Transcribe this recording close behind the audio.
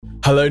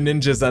Hello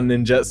ninjas and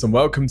ninjettes, and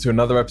welcome to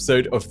another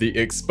episode of the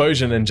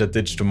Exposure Ninja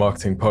Digital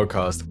Marketing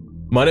Podcast.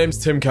 My name's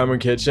Tim Cameron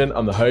Kitchen.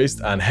 I'm the host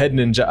and head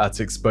ninja at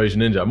Exposure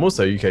Ninja. I'm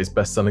also UK's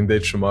best-selling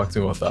digital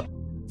marketing author.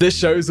 This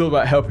show is all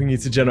about helping you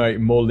to generate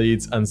more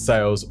leads and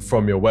sales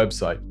from your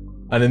website.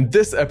 And in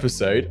this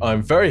episode,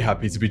 I'm very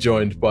happy to be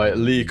joined by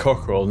Lee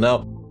Cockerell.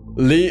 Now,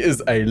 Lee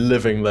is a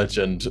living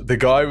legend. The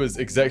guy was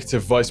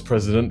executive vice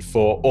president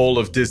for all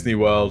of Disney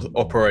World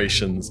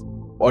operations.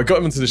 I got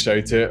him into the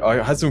show too.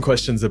 I had some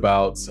questions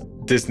about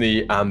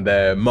Disney and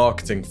their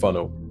marketing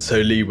funnel. So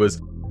Lee was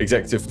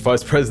executive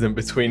vice president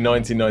between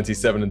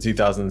 1997 and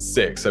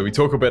 2006. So we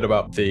talk a bit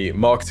about the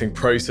marketing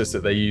process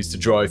that they use to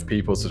drive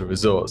people to the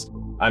resorts,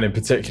 and in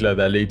particular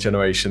their lead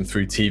generation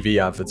through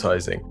TV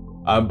advertising.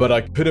 But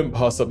I couldn't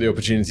pass up the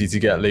opportunity to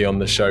get Lee on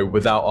the show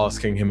without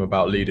asking him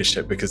about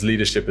leadership, because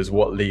leadership is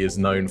what Lee is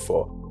known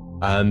for.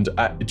 And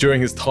during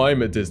his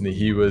time at Disney,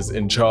 he was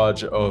in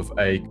charge of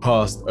a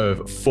cast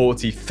of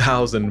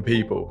 40,000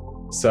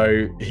 people.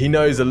 So he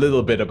knows a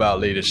little bit about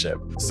leadership.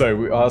 So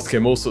we ask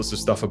him all sorts of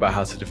stuff about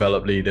how to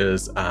develop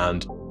leaders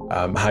and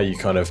how you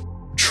kind of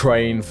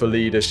train for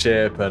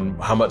leadership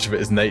and how much of it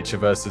is nature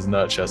versus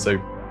nurture.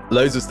 So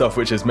loads of stuff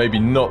which is maybe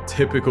not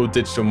typical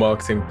digital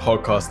marketing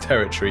podcast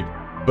territory,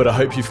 but I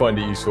hope you find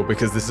it useful,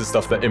 because this is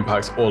stuff that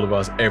impacts all of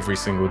us every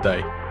single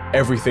day.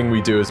 Everything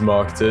we do as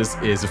marketers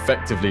is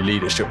effectively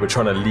leadership. We're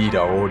trying to lead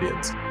our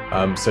audience.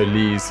 So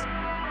Lee's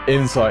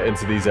insight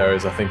into these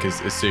areas, I think,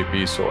 is super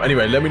useful.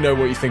 Anyway, let me know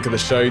what you think of the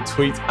show.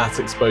 Tweet at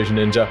Exposure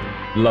Ninja.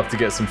 Love to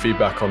get some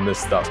feedback on this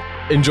stuff.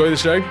 Enjoy the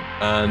show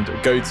and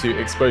go to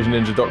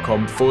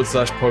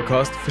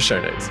exposureninja.com/podcast for show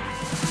notes.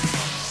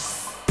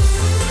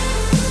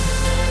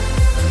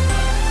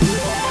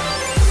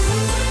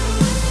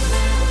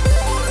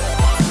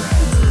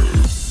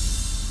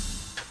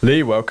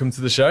 Lee, welcome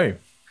to the show.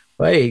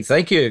 Hey,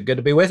 thank you. Good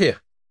to be with you.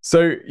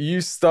 So you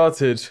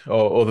started,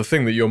 or the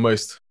thing that you're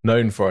most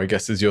known for, I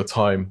guess, is your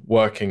time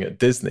working at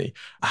Disney.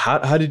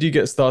 How did you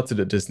get started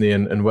at Disney,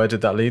 and where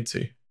did that lead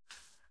to?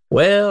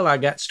 Well, I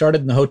got started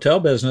in the hotel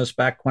business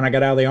back when I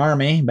got out of the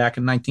Army, back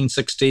in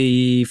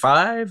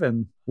 1965,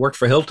 and worked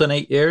for Hilton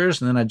 8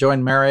 years. And then I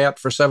joined Marriott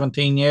for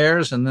 17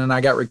 years. And then I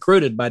got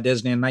recruited by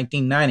Disney in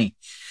 1990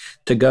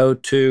 to go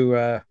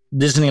to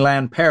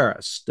Disneyland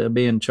Paris to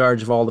be in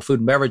charge of all the food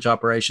and beverage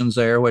operations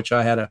there, which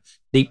I had a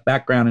deep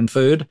background in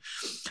food.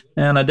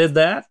 And I did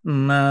that.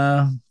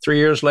 And 3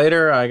 years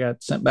later, I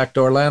got sent back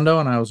to Orlando,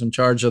 and I was in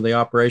charge of the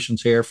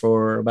operations here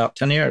for about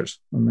 10 years.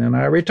 And then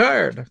I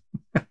retired.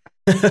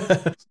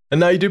 And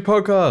now you do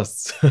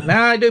podcasts.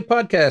 Now I do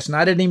podcasts. And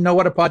I didn't even know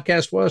what a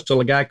podcast was till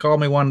a guy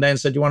called me one day and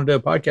said, "You want to do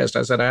a podcast?"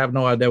 I said, "I have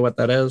no idea what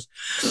that is."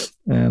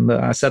 And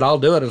I said, "I'll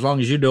do it as long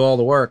as you do all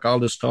the work. I'll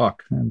just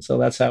talk." And so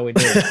that's how we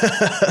do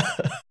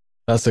it.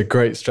 That's a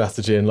great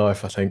strategy in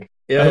life, I think.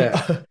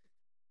 Yeah.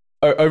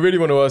 I really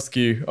want to ask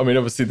you, I mean,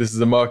 obviously this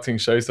is a marketing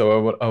show,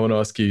 so I want to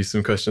ask you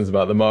some questions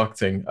about the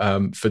marketing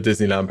for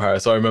Disneyland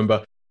Paris. I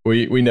remember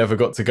we never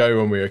got to go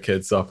when we were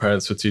kids. Our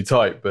parents were too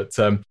tight, but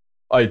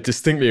I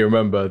distinctly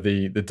remember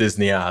the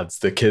Disney ads,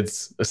 the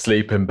kids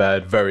asleep in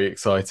bed, very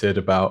excited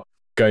about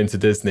going to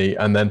Disney.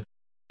 And then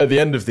at the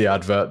end of the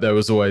advert, there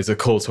was always a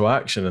call to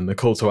action, and the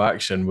call to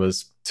action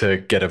was to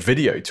get a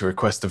video, to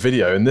request a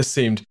video. And this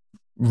seemed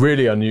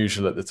really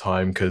unusual at the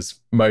time, because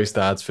most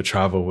ads for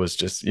travel was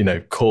just,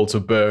 call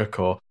to book,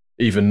 or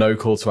even no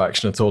call to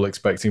action at all,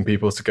 expecting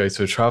people to go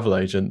to a travel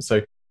agent.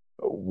 So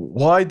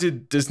why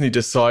did Disney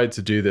decide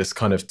to do this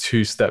kind of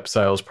two-step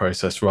sales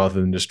process rather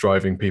than just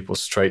driving people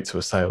straight to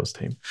a sales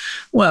team?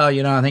 Well,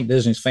 I think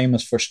Disney's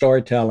famous for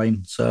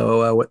storytelling.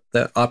 So with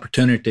the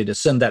opportunity to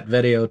send that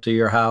video to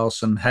your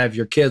house and have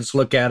your kids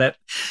look at it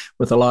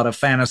with a lot of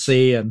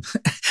fantasy and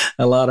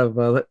a lot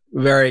of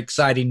very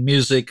exciting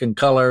music and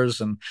colors,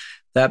 and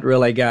that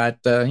really got,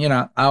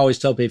 I always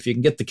tell people, if you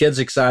can get the kids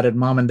excited,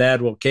 mom and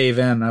dad will cave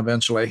in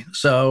eventually.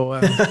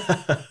 So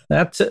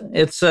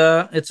it's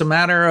a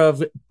matter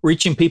of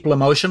reaching people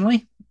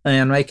emotionally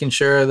and making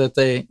sure that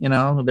they,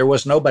 there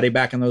was nobody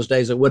back in those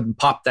days that wouldn't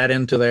pop that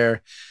into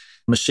their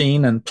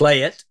machine and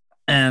play it.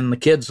 And the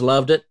kids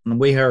loved it. And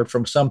we heard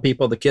from some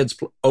people, the kids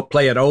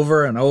play it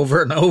over and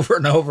over and over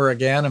and over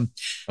again. And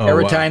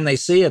every time they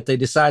see it, they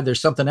decide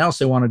there's something else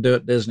they want to do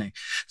at Disney.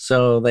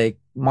 So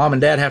mom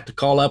and dad have to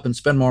call up and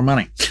spend more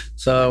money.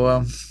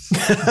 So,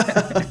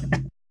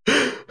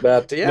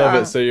 but yeah.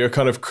 Love it. So you're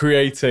kind of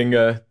creating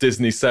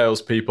Disney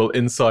salespeople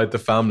inside the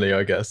family,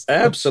 I guess.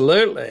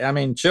 Absolutely. I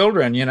mean,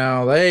 children,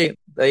 they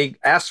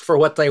ask for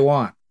what they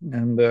want,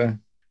 and they're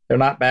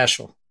not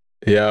bashful.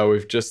 Yeah,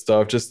 we've just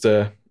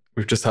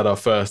had our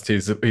first.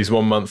 He's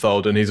 1 month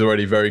old, and he's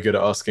already very good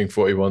at asking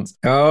for what he wants.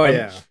 Oh,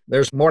 yeah.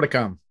 There's more to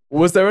come.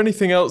 Was there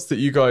anything else that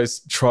you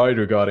guys tried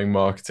regarding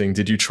marketing?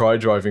 Did you try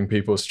driving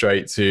people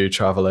straight to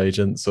travel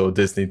agents or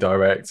Disney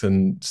Direct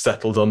and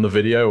settled on the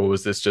video, or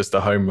was this just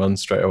a home run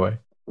straight away?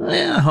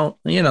 Yeah,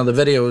 the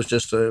video was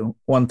just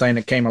one thing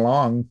that came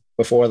along.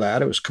 Before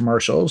that, it was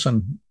commercials,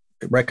 and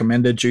it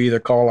recommended you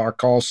either call our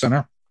call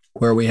center,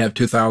 where we have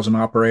 2,000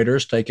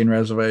 operators taking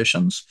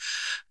reservations,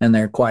 and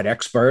they're quite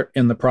expert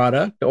in the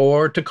product,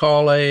 or to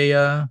call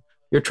a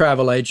your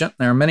travel agent.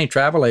 There are many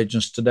travel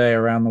agents today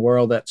around the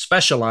world that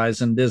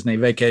specialize in Disney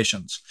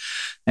vacations.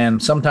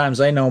 And sometimes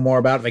they know more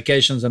about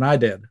vacations than I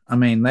did. I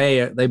mean,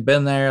 they've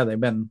been there, they've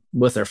been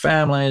with their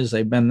families,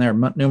 they've been there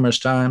numerous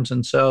times.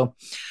 And so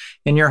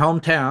in your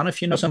hometown,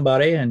 if you know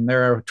somebody and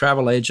they're a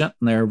travel agent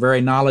and they're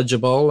very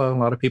knowledgeable, a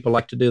lot of people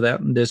like to do that,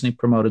 and Disney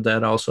promoted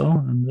that also.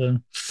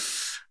 And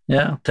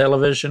yeah,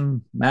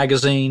 television,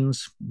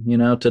 magazines.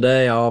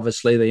 Today,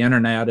 obviously, the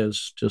internet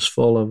is just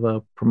full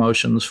of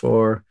promotions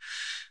for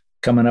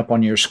coming up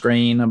on your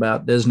screen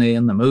about Disney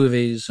and the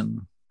movies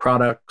and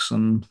products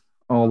and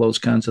all those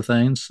kinds of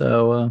things.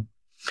 So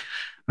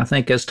I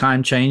think as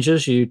time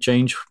changes, you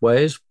change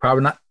ways.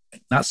 Probably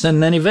not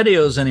sending any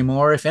videos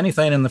anymore. If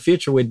anything, in the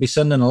future, we'd be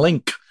sending a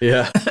link.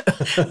 Yeah.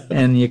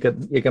 And you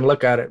can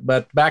look at it.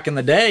 But back in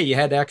the day, you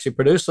had to actually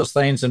produce those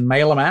things and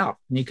mail them out.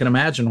 And you can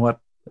imagine what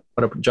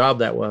a job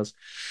that was.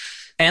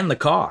 And the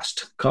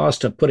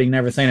cost of putting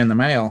everything in the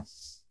mail.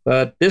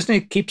 But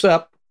Disney keeps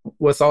up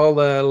with all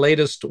the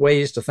latest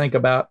ways to think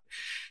about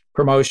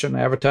promotion,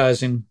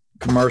 advertising,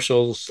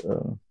 commercials,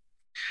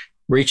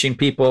 reaching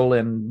people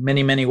in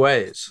many, many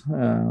ways.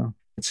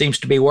 It seems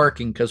to be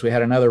working because we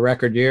had another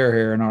record year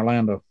here in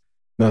Orlando.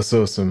 That's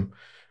awesome.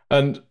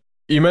 And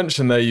you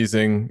mentioned they're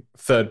using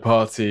third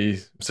party,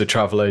 so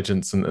travel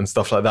agents and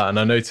stuff like that. And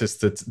I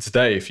noticed that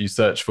today, if you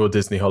search for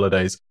Disney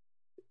holidays,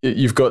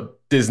 you've got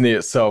Disney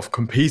itself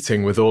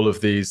competing with all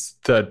of these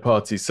third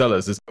party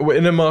sellers.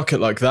 In a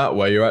market like that,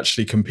 where you're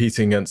actually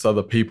competing against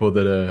other people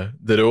that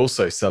are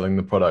also selling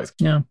the product,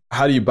 yeah.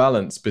 How do you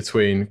balance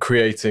between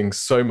creating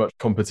so much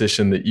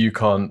competition that you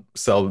can't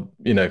sell,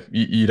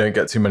 you don't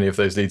get too many of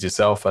those leads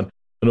yourself, and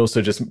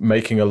also just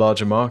making a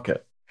larger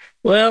market?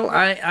 Well,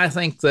 I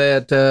think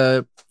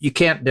that you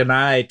can't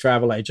deny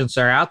travel agents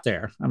are out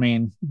there. I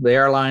mean, the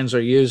airlines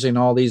are using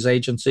all these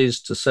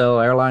agencies to sell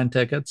airline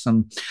tickets,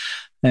 and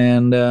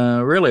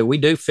really, we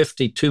do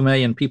 52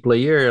 million people a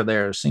year.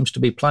 There seems to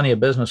be plenty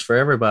of business for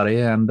everybody.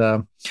 And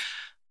a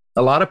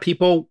lot of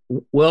people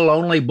will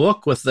only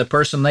book with the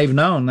person they've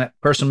known. That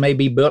person may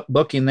be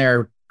booking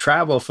their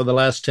travel for the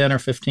last 10 or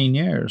 15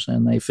 years,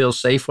 and they feel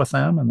safe with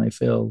them, and they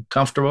feel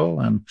comfortable,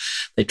 and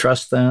they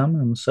trust them.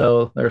 And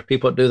so there's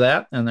people that do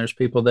that, and there's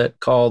people that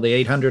call the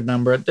 800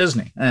 number at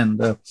Disney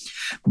and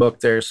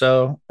book there.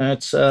 So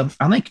it's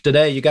I think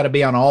today you got to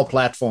be on all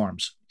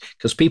platforms,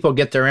 because people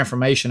get their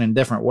information in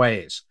different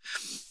ways.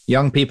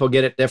 Young people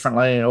get it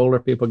differently. Older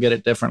people get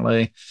it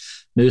differently.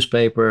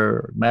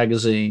 Newspaper,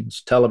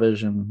 magazines,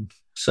 television.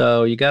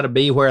 So you got to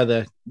be where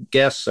the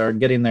guests are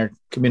getting their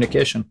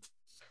communication.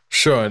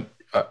 Sure.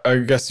 I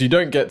guess you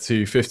don't get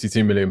to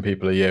 52 million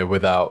people a year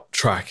without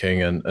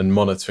tracking and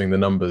monitoring the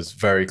numbers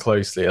very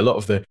closely. A lot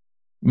of the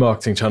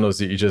marketing channels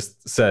that you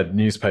just said,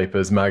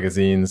 newspapers,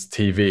 magazines,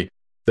 TV,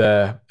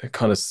 they're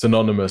kind of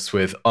synonymous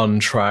with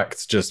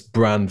untracked, just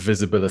brand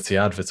visibility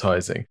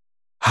advertising.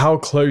 How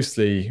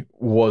closely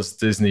was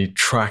Disney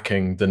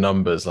tracking the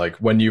numbers? Like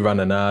when you ran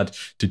an ad,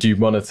 did you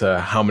monitor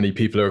how many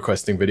people are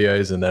requesting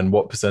videos and then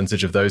what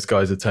percentage of those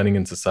guys are turning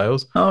into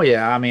sales? Oh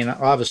yeah, I mean,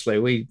 obviously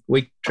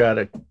we try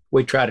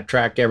to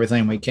track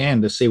everything we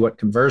can to see what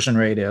conversion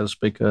rate is,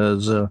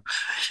 because if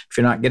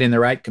you're not getting the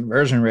right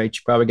conversion rate,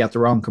 you probably got the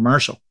wrong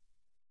commercial.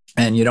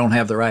 And you don't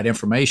have the right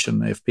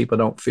information if people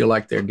don't feel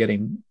like they're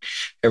getting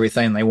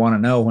everything they want to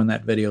know when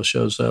that video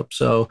shows up.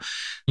 So,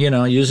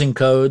 using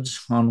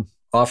codes on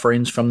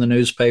offerings from the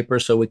newspaper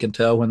so we can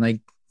tell when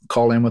they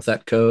call in with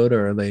that code,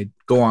 or they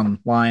go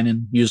online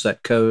and use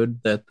that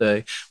code,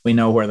 that we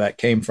know where that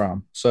came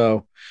from.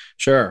 So,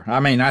 sure. I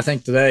mean, I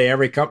think today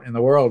every company in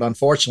the world,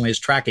 unfortunately, is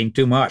tracking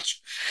too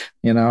much.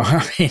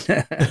 I mean,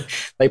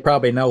 they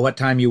probably know what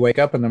time you wake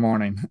up in the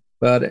morning.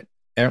 But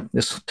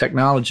this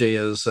technology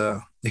is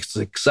it's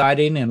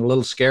exciting and a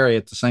little scary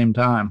at the same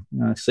time.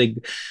 I see,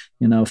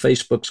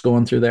 Facebook's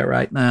going through that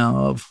right now,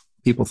 of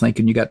people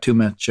thinking you got too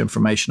much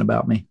information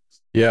about me.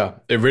 Yeah,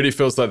 it really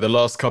feels like the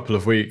last couple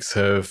of weeks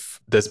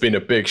there's been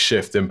a big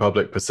shift in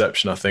public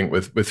perception, I think,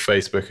 with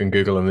Facebook and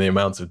Google and the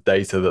amount of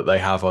data that they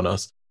have on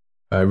us.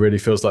 It really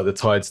feels like the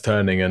tide's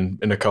turning, and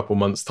in a couple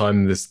months'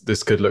 time,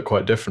 this could look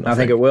quite different. I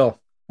think it will,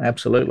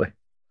 absolutely,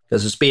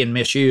 because it's being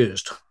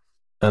misused.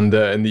 And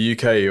in the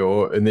UK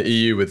or in the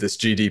EU with this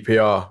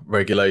GDPR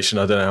regulation,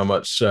 I don't know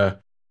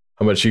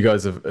how much you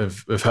guys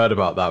have heard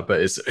about that, but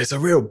it's a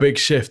real big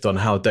shift on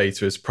how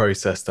data is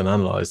processed and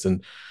analyzed.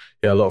 And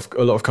yeah, a lot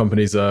of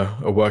companies are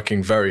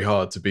working very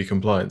hard to be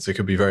compliant. So it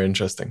could be very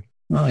interesting.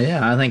 Oh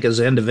yeah, I think as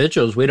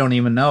individuals, we don't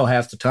even know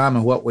half the time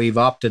of what we've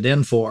opted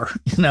in for.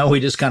 We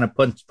just kind of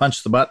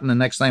punch the button, and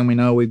next thing we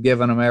know, we've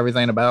given them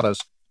everything about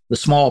us. The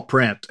small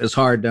print is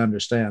hard to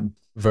understand.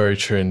 Very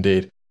true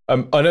indeed.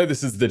 I know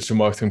this is the Digital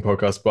Marketing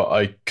Podcast, but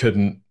I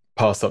couldn't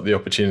pass up the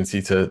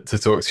opportunity to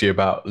talk to you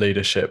about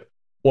leadership.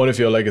 One of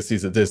your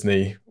legacies at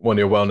Disney, one of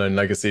your well-known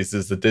legacies,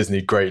 is the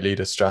Disney Great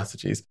Leader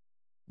Strategies.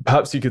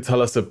 Perhaps you could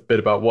tell us a bit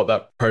about what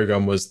that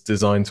program was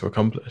designed to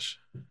accomplish.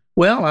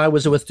 Well, I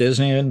was with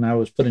Disney and I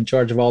was put in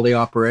charge of all the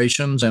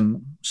operations.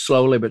 And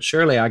slowly but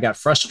surely, I got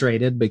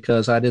frustrated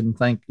because I didn't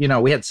think,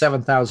 we had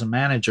 7,000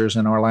 managers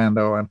in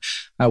Orlando, and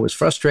I was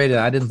frustrated.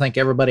 I didn't think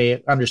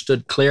everybody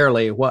understood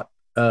clearly what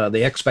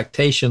the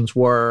expectations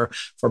were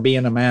for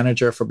being a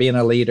manager, for being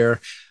a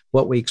leader,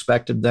 what we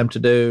expected them to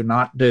do,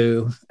 not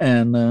do.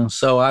 And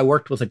so I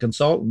worked with a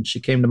consultant. She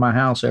came to my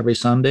house every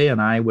Sunday,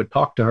 and I would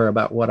talk to her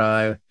about what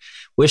I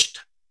wished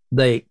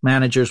the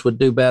managers would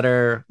do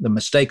better, the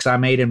mistakes I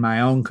made in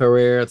my own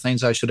career,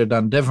 things I should have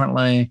done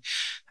differently,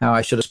 how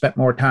I should have spent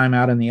more time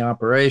out in the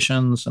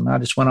operations. And I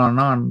just went on and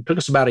on. It took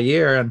us about a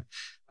year, and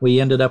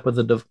we ended up with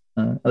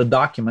a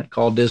document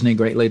called Disney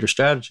Great Leader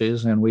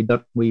Strategies. And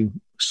we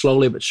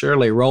slowly but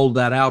surely rolled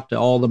that out to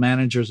all the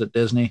managers at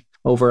Disney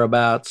over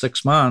about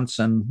 6 months,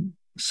 and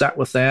sat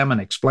with them and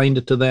explained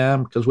it to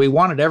them because we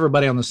wanted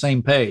everybody on the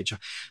same page.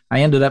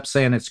 I ended up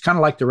saying it's kind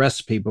of like the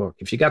recipe book.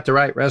 If you got the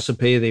right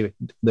recipe,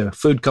 the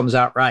food comes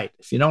out right.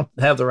 If you don't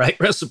have the right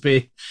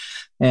recipe,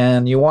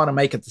 and you want to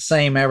make it the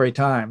same every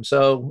time.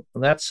 So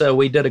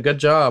we did a good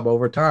job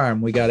over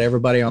time. We got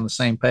everybody on the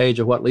same page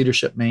of what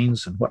leadership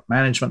means and what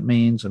management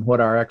means and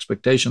what our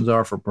expectations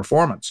are for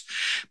performance.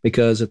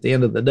 Because at the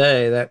end of the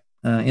day, that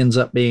ends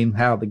up being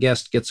how the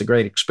guest gets a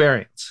great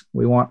experience.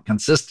 We want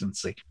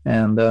consistency.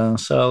 And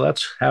so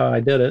that's how I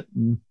did it.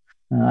 And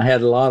I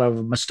had a lot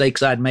of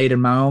mistakes I'd made in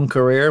my own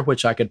career,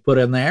 which I could put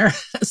in there.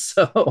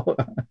 So,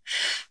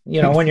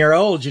 when you're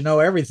old, you know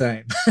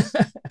everything.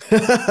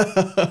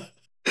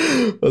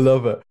 I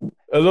love it.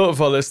 A lot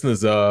of our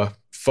listeners are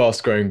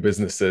fast-growing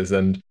businesses,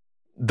 and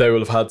they will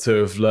have had to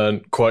have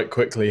learned quite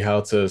quickly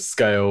how to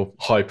scale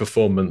high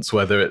performance,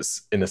 whether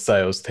it's in a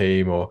sales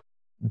team or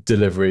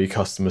delivery,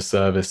 customer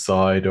service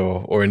side,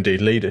 or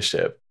indeed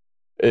leadership.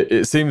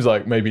 It seems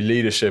like maybe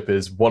leadership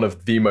is one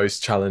of the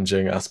most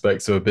challenging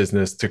aspects of a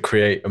business to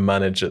create and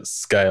manage at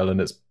scale,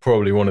 and it's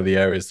probably one of the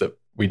areas that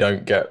we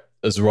don't get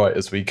as right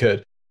as we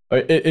could.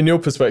 In your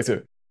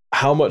perspective,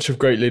 how much of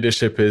great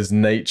leadership is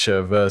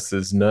nature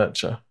versus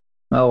nurture?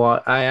 Oh,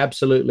 I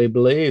absolutely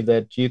believe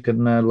that you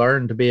can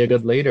learn to be a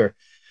good leader.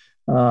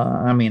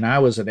 I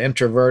was an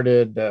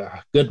introverted,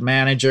 good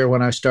manager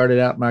when I started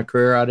out my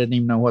career. I didn't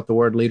even know what the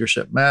word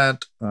leadership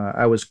meant.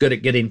 I was good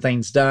at getting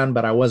things done,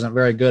 but I wasn't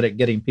very good at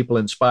getting people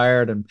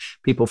inspired and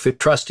people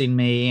trusting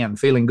me and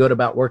feeling good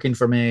about working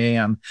for me.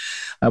 And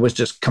I was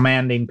just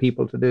commanding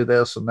people to do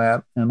this and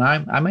that. And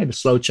I made a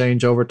slow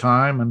change over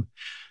time. And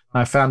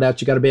I found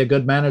out you got to be a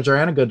good manager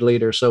and a good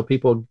leader. So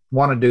people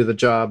want to do the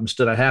job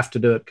instead of have to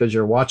do it because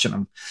you're watching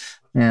them.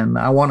 And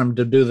I want them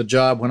to do the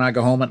job when I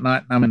go home at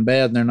night and I'm in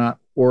bed and they're not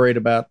worried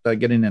about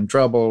getting in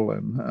trouble,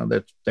 and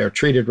that they're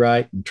treated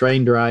right and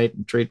trained right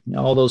and treat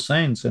all those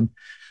things. And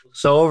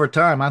so over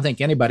time, I think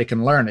anybody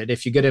can learn it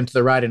if you get into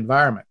the right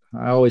environment.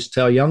 I always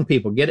tell young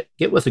people, get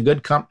with a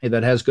good company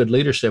that has good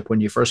leadership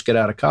when you first get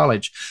out of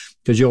college,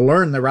 because you'll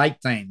learn the right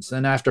things.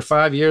 Then after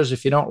 5 years,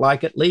 if you don't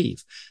like it,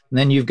 leave. And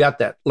then you've got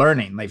that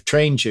learning. They've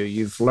trained you.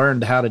 You've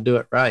learned how to do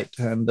it right,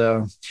 and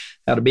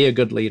how to be a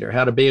good leader,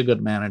 how to be a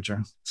good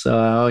manager.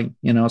 So,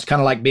 it's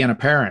kind of like being a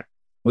parent.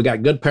 We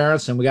got good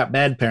parents and we got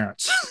bad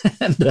parents.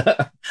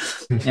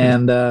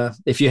 and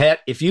if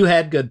you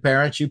had good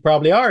parents, you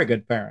probably are a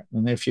good parent.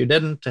 And if you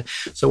didn't,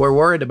 so we're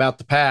worried about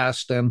the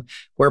past and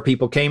where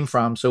people came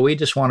from. So we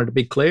just wanted to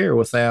be clear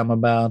with them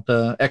about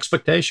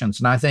expectations.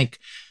 And I think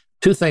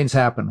two things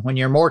happen. When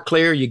you're more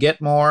clear, you get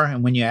more.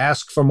 And when you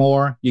ask for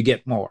more, you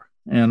get more.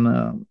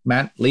 And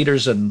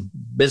leaders and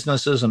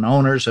businesses and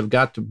owners have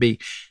got to be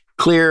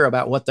clear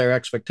about what their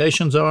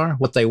expectations are,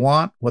 what they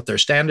want, what their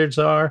standards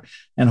are,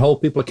 and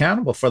hold people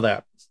accountable for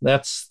that.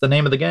 That's the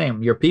name of the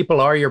game. Your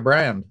people are your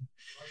brand.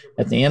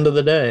 At the end of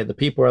the day, the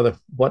people are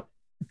what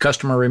the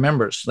customer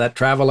remembers. That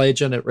travel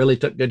agent that really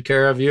took good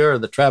care of you, or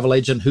the travel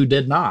agent who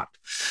did not.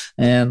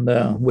 And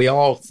we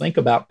all think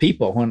about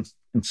people. When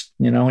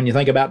you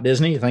think about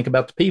Disney, you think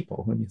about the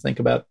people. When you think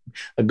about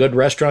a good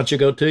restaurant you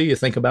go to, you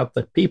think about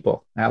the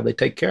people, how they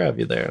take care of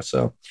you there.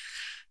 So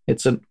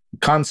it's a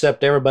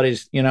concept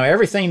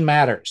everything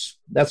matters.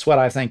 That's what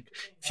I think.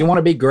 If you want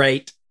to be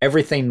great,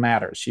 everything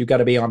matters. You've got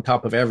to be on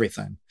top of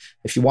everything.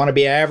 If you want to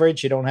be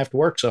average, you don't have to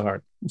work so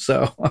hard.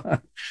 So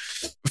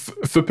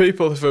for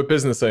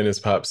business owners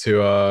perhaps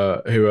who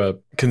are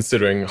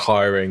considering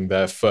hiring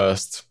their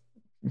first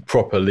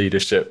proper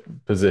leadership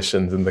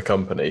positions in the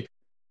company,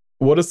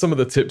 what are some of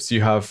the tips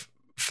you have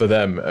for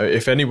them?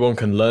 If anyone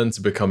can learn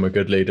to become a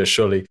good leader,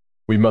 surely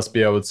we must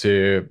be able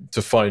to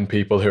find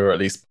people who are at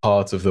least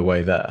part of the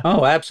way there.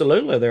 Oh,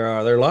 absolutely. There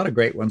are a lot of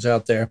great ones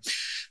out there.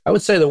 I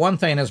would say the one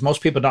thing is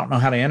most people don't know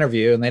how to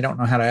interview, and they don't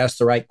know how to ask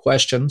the right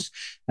questions,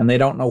 and they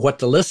don't know what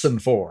to listen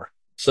for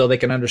so they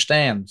can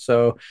understand.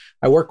 So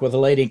I work with a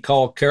lady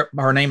called,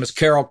 her name is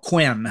Carol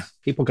Quinn.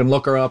 People can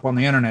look her up on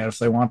the internet if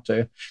they want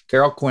to.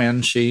 Carol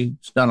Quinn, she's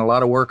done a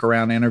lot of work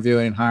around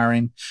interviewing and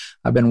hiring.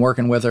 I've been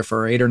working with her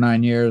for 8 or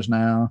 9 years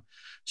now.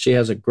 She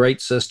has a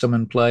great system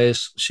in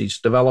place. She's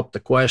developed the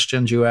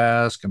questions you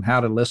ask and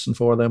how to listen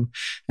for them.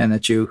 And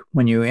that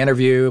when you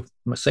interview,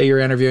 say you're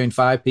interviewing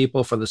 5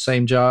 people for the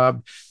same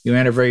job, you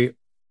interview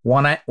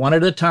one at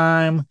a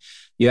time.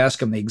 You ask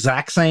them the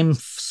exact same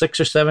 6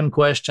 or 7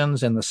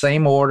 questions in the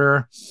same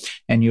order,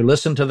 and you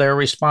listen to their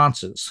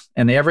responses.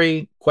 And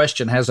every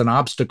question has an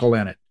obstacle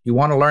in it. You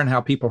want to learn how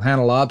people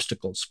handle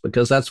obstacles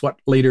because that's what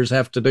leaders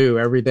have to do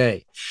every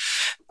day.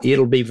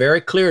 It'll be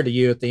very clear to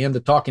you at the end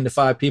of talking to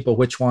 5 people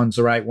which one's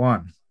the right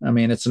one. I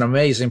mean, it's an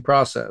amazing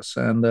process.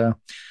 And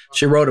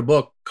she wrote a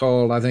book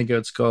called, I think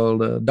it's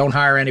called Don't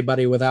Hire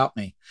Anybody Without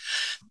Me.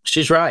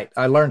 She's right.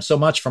 I learned so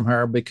much from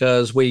her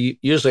because we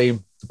usually,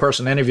 the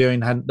person interviewing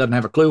doesn't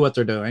have a clue what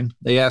they're doing.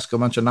 They ask a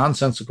bunch of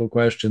nonsensical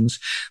questions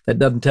that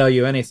doesn't tell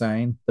you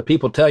anything. The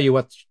people tell you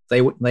what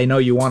they know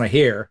you want to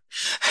hear.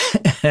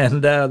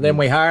 And then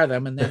we hire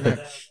them, and then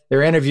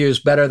their interview is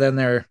better than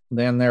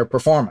their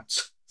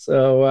performance.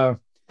 So,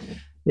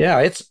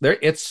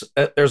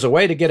 there's a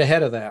way to get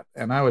ahead of that.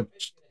 And I would,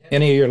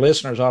 any of your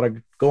listeners ought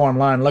to go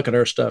online and look at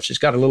her stuff. She's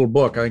got a little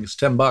book. I think it's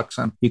 $10,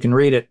 and you can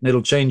read it, and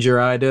it'll change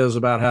your ideas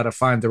about how to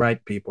find the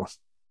right people,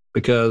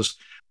 because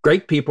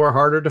great people are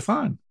harder to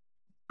find.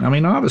 I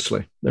mean,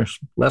 obviously, there's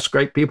less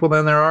great people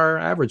than there are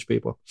average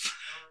people.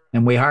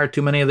 And we hire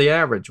too many of the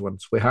average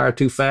ones. We hire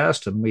too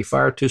fast and we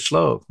fire too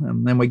slow,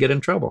 and then we get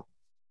in trouble.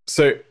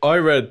 So I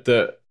read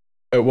that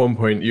at one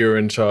point you were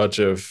in charge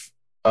of,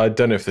 I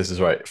don't know if this is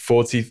right,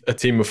 a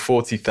team of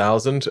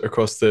 40,000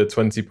 across the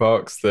 20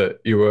 parks that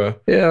you were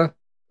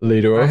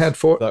leader of. I had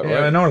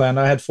in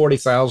Orlando, I had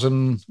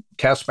 40,000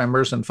 cast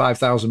members and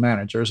 5,000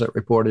 managers that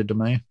reported to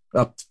me,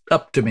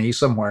 up to me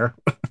somewhere.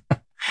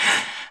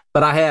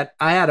 But I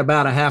had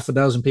about a half a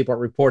dozen people that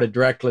reported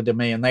directly to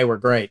me, and they were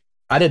great.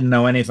 I didn't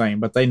know anything,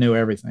 but they knew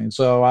everything.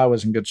 So I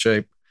was in good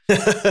shape.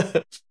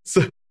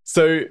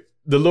 So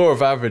the law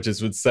of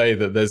averages would say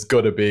that there's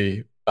got to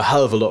be a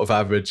hell of a lot of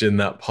average in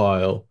that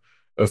pile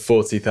of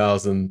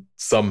 40,000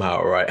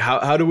 somehow, right?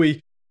 How do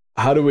we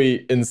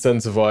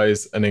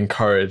incentivize and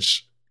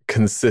encourage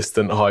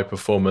consistent high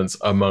performance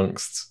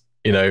amongst,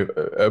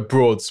 a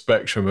broad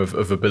spectrum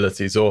of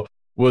abilities? Or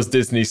was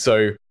Disney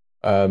so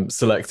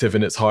selective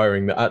in its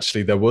hiring that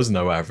actually there was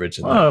no average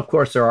in that? Well, of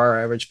course there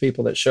are average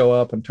people that show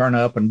up and turn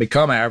up and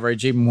become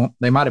average. Even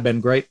they might have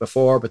been great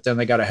before, but then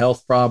they got a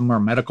health problem or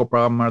a medical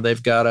problem, or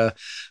they've got a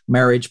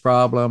marriage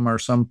problem or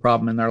some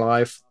problem in their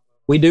life.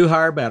 We do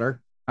hire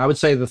better. I would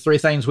say the 3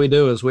 things we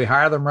do is we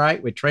hire them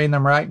right, we train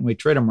them right, and we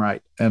treat them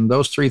right. And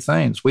those 3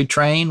 things, we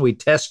train, we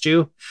test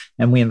you,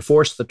 and we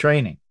enforce the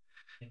training.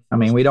 I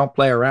mean, we don't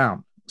play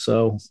around.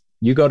 So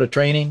you go to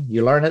training,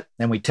 you learn it,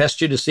 then we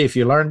test you to see if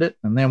you learned it,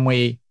 and then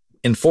we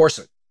enforce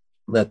it,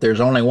 that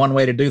there's only one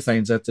way to do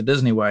things. That's the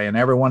Disney way. And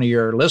every one of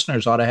your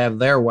listeners ought to have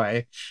their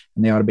way,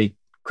 and they ought to be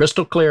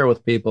crystal clear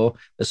with people.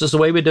 This is the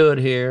way we do it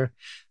here.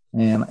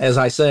 And as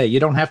I say,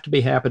 you don't have to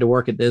be happy to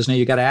work at Disney.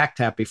 You got to act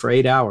happy for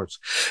 8 hours.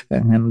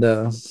 And,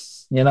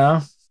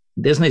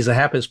 Disney's the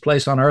happiest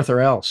place on earth or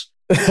else.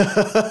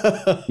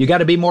 You got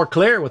to be more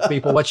clear with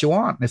people what you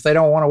want. If they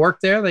don't want to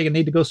work there, they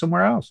need to go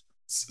somewhere else.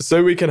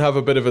 So we can have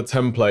a bit of a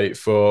template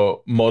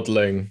for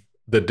modeling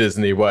the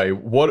Disney way.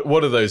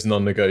 What are those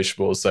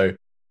non-negotiables? So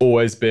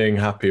always being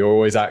happy or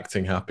always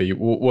acting happy.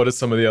 What are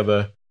some of the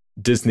other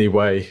Disney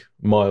way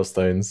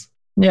milestones?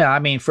 Yeah, I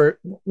mean, for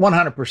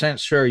 100%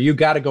 sure, you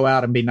got to go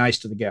out and be nice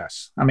to the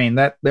guests. I mean,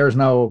 there's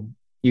no,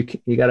 you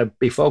got to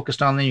be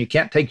focused on them. You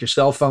can't take your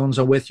cell phones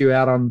with you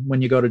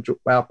when you go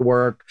out to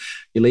work.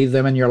 You leave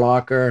them in your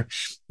locker.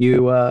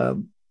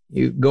 You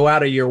go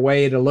out of your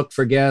way to look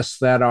for guests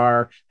that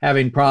are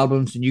having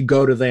problems, and you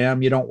go to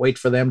them. You don't wait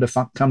for them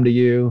to come to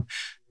you.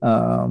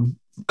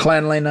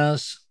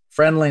 Cleanliness,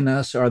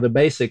 friendliness are the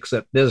basics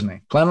at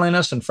Disney.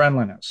 Cleanliness and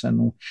friendliness.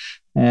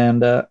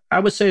 And I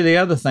would say the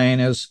other thing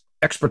is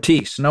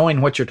expertise, knowing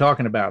what you're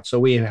talking about. So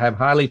we have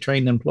highly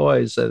trained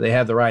employees. They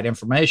have the right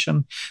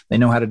information. They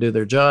know how to do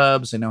their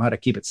jobs. They know how to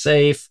keep it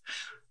safe.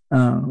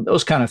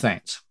 Those kind of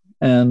things.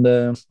 And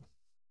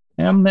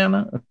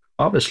then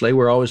obviously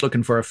we're always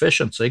looking for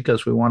efficiency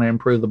because we want to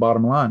improve the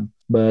bottom line.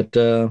 But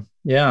the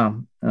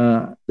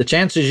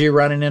chances you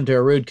running into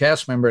a rude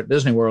cast member at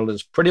Disney World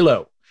is pretty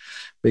low,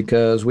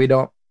 because we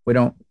don't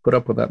put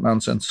up with that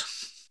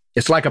nonsense.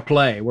 It's like a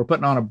play. We're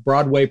putting on a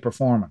Broadway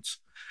performance.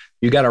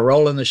 You got a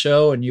role in the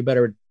show, and you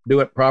better do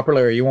it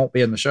properly or you won't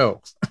be in the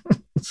show.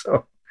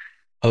 So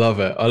I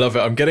love it.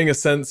 I'm getting a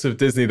sense of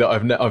Disney that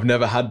I've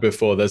never had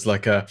before. There's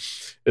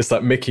it's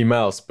like Mickey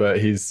Mouse, but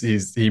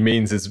he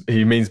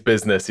means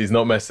business. He's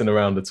not messing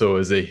around at all,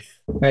 is he?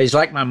 Yeah, he's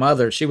like my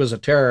mother. She was a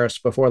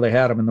terrorist before they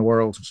had him in the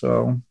world.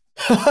 So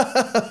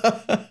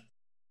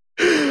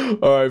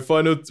all right,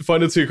 final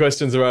 2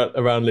 questions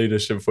around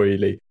leadership for you,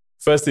 Lee.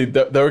 Firstly,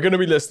 there are going to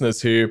be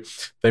listeners who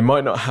they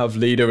might not have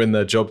leader in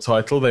their job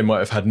title. They might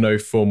have had no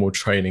formal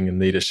training in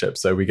leadership.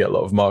 So we get a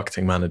lot of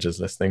marketing managers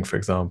listening, for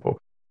example.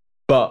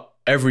 But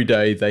every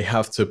day they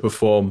have to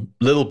perform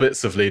little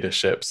bits of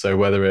leadership. So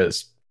whether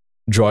it's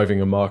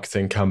driving a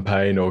marketing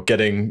campaign or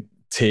getting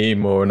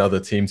team or another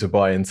team to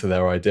buy into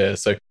their idea.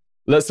 So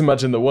let's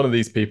imagine that one of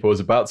these people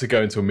is about to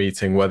go into a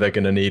meeting where they're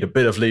going to need a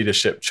bit of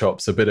leadership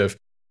chops, a bit of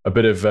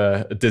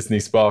a Disney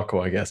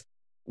sparkle, I guess.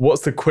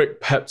 what's the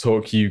quick pep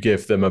talk you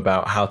give them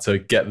about how to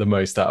get the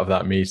most out of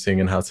that meeting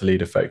and how to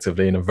lead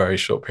effectively in a very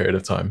short period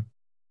of time?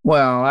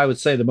 Well, I would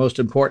say the most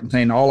important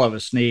thing all of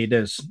us need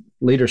is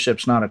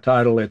leadership's not a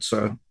title, it's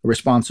a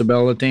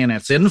responsibility and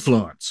it's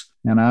influence.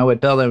 And I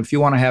would tell them, if you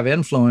want to have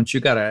influence, you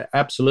got to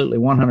absolutely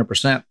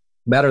 100%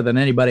 better than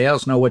anybody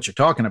else know what you're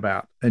talking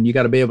about. And you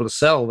got to be able to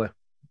sell the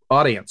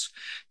audience.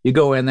 You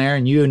go in there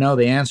and you know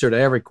the answer to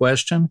every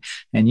question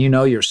and you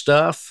know your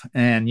stuff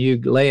and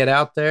you lay it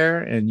out there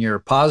and you're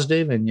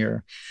positive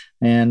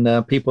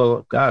and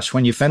people, gosh,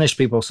 when you finish,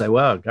 people say,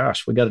 well,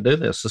 gosh, we got to do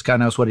this. This guy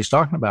knows what he's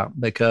talking about.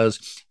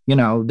 Because,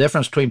 the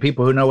difference between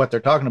people who know what they're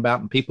talking about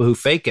and people who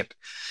fake it,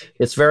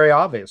 it's very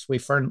obvious. We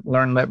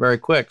learned that very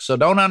quick. So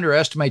don't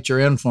underestimate your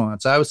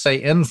influence. I would say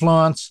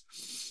influence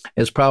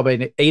is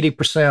probably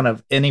 80%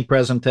 of any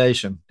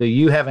presentation. Do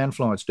you have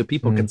influence? Do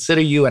people consider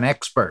you an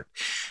expert?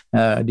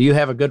 Do you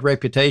have a good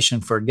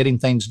reputation for getting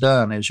things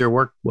done? Is your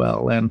work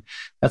well? And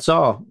that's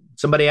all.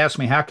 Somebody asked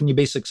me, how can you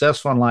be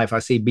successful in life? I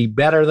say, be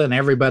better than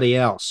everybody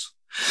else.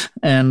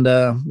 And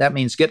that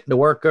means getting to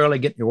work early,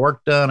 getting your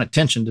work done,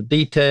 attention to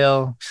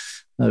detail,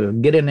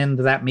 getting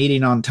into that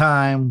meeting on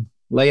time,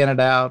 laying it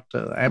out,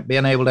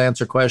 being able to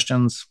answer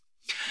questions.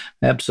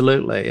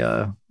 Absolutely.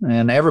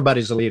 And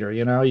everybody's a leader.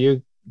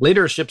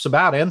 Leadership's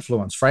about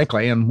influence,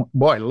 frankly. And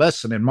boy,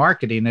 listen, in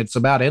marketing, it's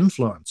about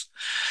influence.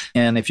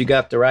 And if you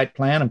got the right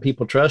plan and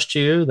people trust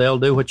you, they'll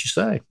do what you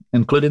say,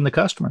 including the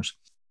customers.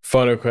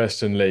 Final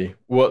question, Lee.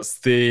 What's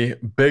the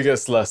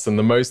biggest lesson,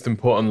 the most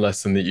important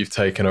lesson that you've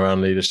taken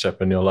around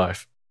leadership in your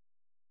life?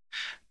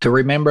 To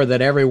remember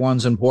that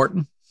everyone's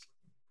important,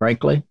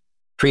 frankly.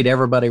 Treat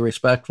everybody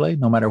respectfully,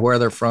 no matter where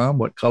they're from,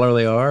 what color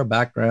they are,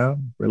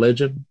 background,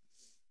 religion,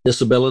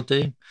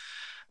 disability,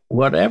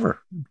 whatever.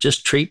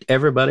 Just treat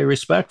everybody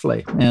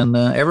respectfully. And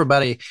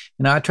everybody,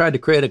 I tried to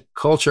create a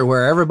culture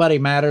where everybody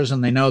matters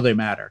and they know they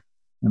matter.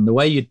 And the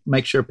way you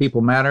make sure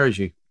people matter is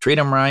you treat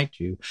them right,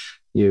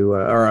 you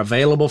are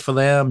available for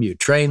them, you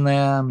train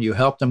them, you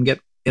help them get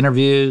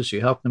interviews,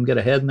 you help them get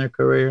ahead in their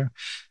career.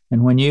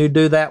 And when you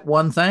do that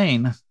one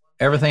thing,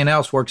 everything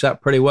else works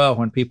out pretty well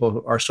when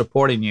people are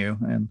supporting you.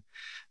 And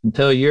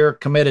until you're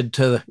committed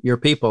to your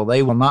people,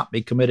 they will not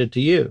be committed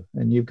to you.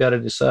 And you've got to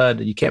decide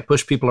that you can't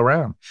push people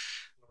around.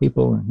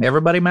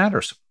 Everybody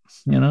matters.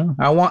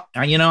 I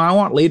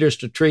want leaders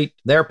to treat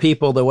their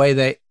people the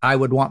way I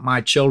would want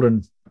my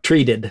children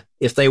treated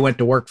if they went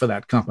to work for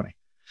that company.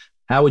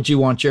 How would you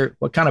want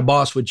what kind of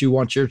boss would you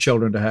want your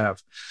children to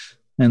have?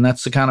 And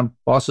that's the kind of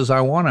bosses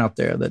I want out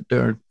there, that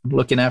they're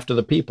looking after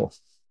the people,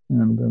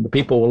 and the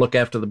people will look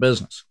after the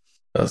business.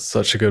 That's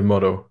such a good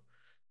model.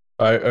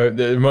 It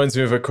reminds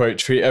me of a quote: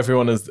 treat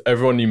everyone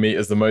you meet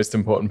as the most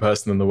important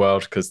person in the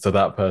world, because to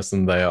that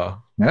person they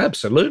are.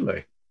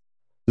 Absolutely.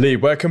 Lee,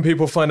 where can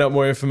people find out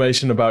more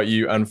information about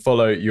you and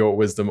follow your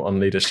wisdom on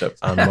leadership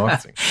and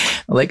marketing?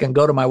 Well, they can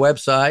go to my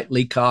website,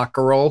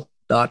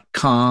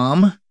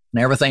 leecockerell.com.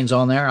 And everything's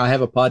on there. I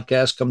have a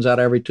podcast, comes out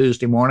every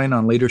Tuesday morning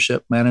on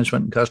leadership,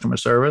 management, and customer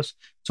service.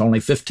 It's only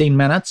 15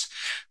 minutes,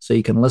 so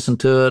you can listen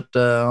to it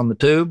on the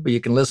tube.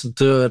 You can listen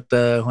to it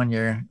when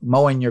you're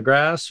mowing your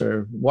grass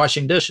or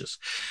washing dishes.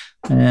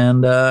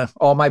 And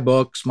all my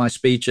books, my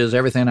speeches,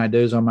 everything I do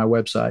is on my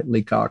website,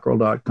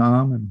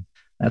 leecockerell.com. And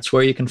that's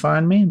where you can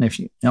find me. And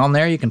on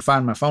there, you can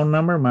find my phone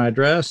number, my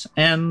address,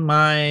 and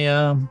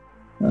my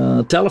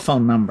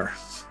telephone number.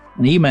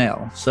 An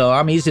email. So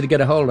I'm easy to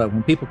get a hold of.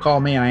 When people call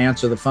me, I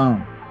answer the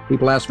phone.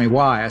 People ask me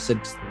why. I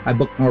said, I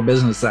book more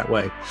business that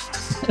way.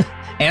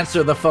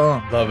 Answer the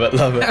phone. Love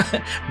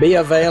it. Be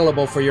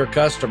available for your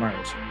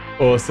customers.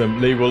 Awesome.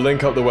 Lee, we'll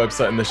link up the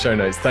website in the show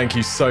notes. Thank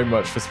you so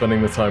much for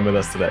spending the time with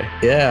us today.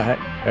 Yeah,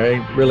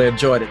 I really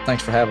enjoyed it.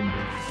 Thanks for having me.